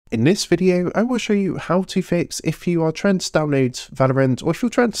In this video, I will show you how to fix if you are trying to download Valorant or if you're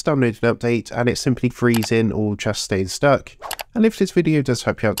trying to download an update and it's simply freezing or just staying stuck. And if this video does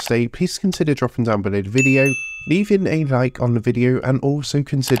help you out today, please consider dropping down below the video, leaving a like on the video and also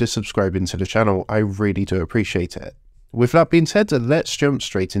consider subscribing to the channel. I really do appreciate it. With that being said, let's jump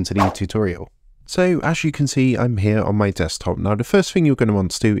straight into the tutorial. So as you can see, I'm here on my desktop. Now the first thing you're going to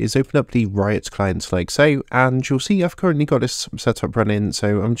want to do is open up the Riot client like so, and you'll see I've currently got this setup running.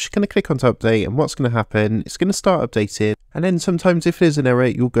 So I'm just going to click on to update, and what's going to happen, it's going to start updating, and then sometimes if there's an error,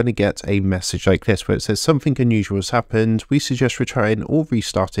 you're going to get a message like this where it says something unusual has happened. We suggest retrying or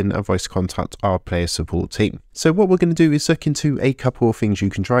restarting and voice contact our player support team. So what we're going to do is look into a couple of things you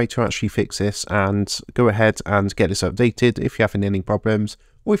can try to actually fix this and go ahead and get this updated if you're having any problems,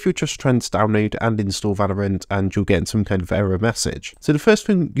 or if you're just trying to download and install Valorant and you're getting some kind of error message. So the first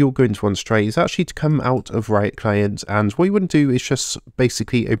thing you're going to want to try is actually to come out of Riot Client, and what you want to do is just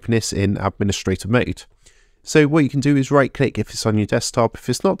basically open this in administrator mode. So what you can do is right click if it's on your desktop. If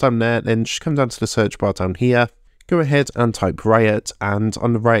it's not down there, then just come down to the search bar down here, go ahead and type Riot, and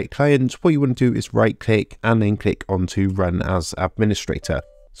on the Riot Client, what you want to do is right click and then click onto Run as Administrator.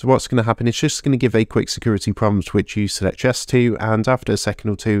 So what's going to happen, it's just going to give a quick security prompt which you select yes to, and after a second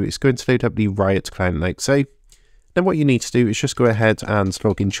or two it's going to load up the Riot client like so. Then what you need to do is just go ahead and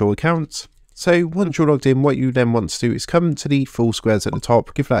log into your account. So once you're logged in, what you then want to do is come to the full squares at the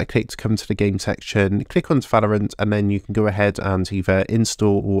top, give that a click to come to the game section, click onto Valorant, and then you can go ahead and either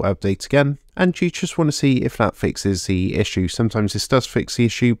install or update again. And you just want to see if that fixes the issue. Sometimes this does fix the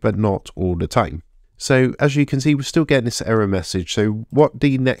issue, but not all the time. So as you can see, we're still getting this error message. So what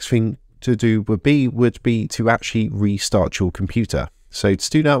the next thing to do would be to actually restart your computer. So to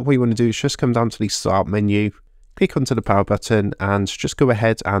do that, what you want to do is just come down to the start menu, click onto the power button, and just go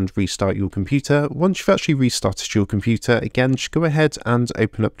ahead and restart your computer. Once you've actually restarted your computer, again, just go ahead and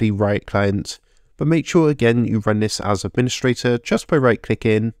open up the Riot client. But make sure, again, you run this as administrator just by right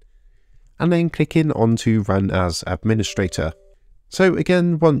clicking and then clicking onto Run as Administrator. So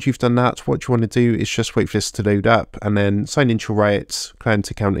again, once you've done that, what you want to do is just wait for this to load up and then sign into your Riot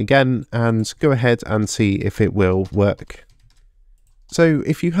client account again and go ahead and see if it will work. So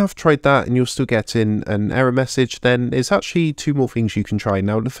if you have tried that and you're still getting an error message, then there's actually two more things you can try.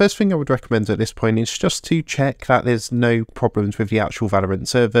 Now, the first thing I would recommend at this point is just to check that there's no problems with the actual Valorant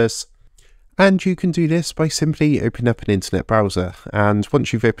servers. And you can do this by simply opening up an internet browser. And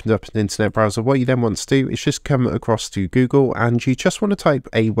once you've opened up an internet browser, what you then want to do is just come across to Google, and you just want to type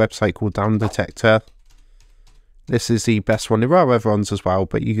a website called Down Detector. This is the best one. There are other ones as well,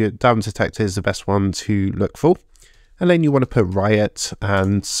 but Down Detector is the best one to look for. And then you want to put Riot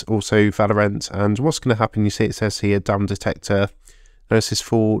and also Valorant. And what's going to happen, you see it says here Down Detector. Now this is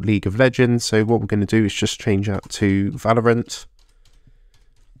for League of Legends. So what we're going to do is just change that to Valorant.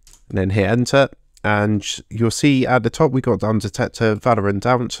 And then hit enter, and you'll see at the top we got Down Detector, Valorant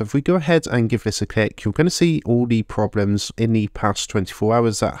down. So if we go ahead and give this a click, you're going to see all the problems in the past 24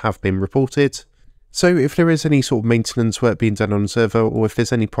 hours that have been reported. So if there is any sort of maintenance work being done on the server, or if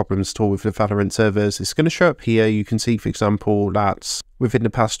there's any problems at all with the Valorant servers, it's going to show up here. You can see, for example, that within the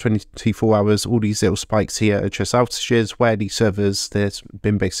past 24 hours, all these little spikes here are just outages where the servers, there's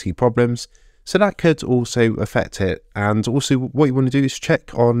been basically problems. So that could also affect it. And also what you want to do is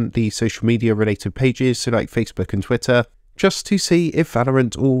check on the social media related pages, so like Facebook and Twitter, just to see if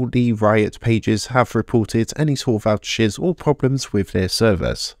Valorant or the Riot pages have reported any sort of outages or problems with their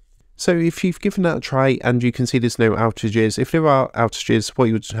servers. So if you've given that a try and you can see there's no outages, if there are outages, what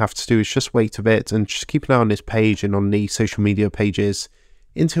you would have to do is just wait a bit and just keep an eye on this page and on the social media pages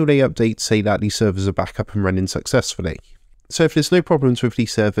until they update to say that these servers are back up and running successfully. So if there's no problems with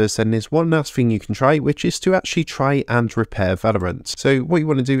these servers, then there's one last thing you can try, which is to actually try and repair Valorant. So what you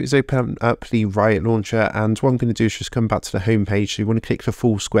want to do is open up the Riot launcher, and what I'm going to do is just come back to the home page. So you want to click the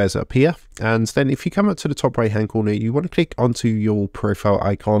full squares up here, and then if you come up to the top right hand corner, you want to click onto your profile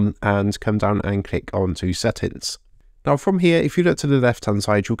icon and come down and click onto settings. Now from here, if you look to the left hand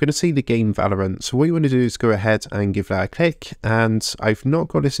side, you're going to see the game Valorant. So what you want to do is go ahead and give that a click, and I've not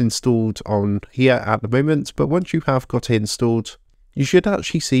got this installed on here at the moment, but once you have got it installed, you should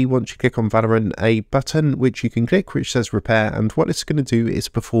actually see, once you click on Valorant, a button which you can click which says repair, and what it's going to do is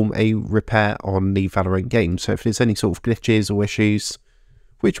perform a repair on the Valorant game. So if there's any sort of glitches or issues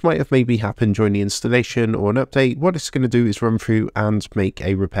which might have maybe happened during the installation or an update, what it's going to do is run through and make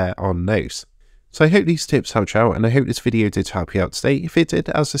a repair on those. So I hope these tips helped you out, and I hope this video did help you out today. If it did,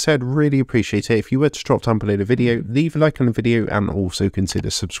 as I said, really appreciate it. If you were to drop down below the video, leave a like on the video and also consider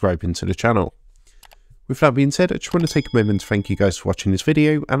subscribing to the channel. With that being said, I just want to take a moment to thank you guys for watching this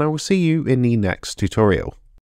video, and I will see you in the next tutorial.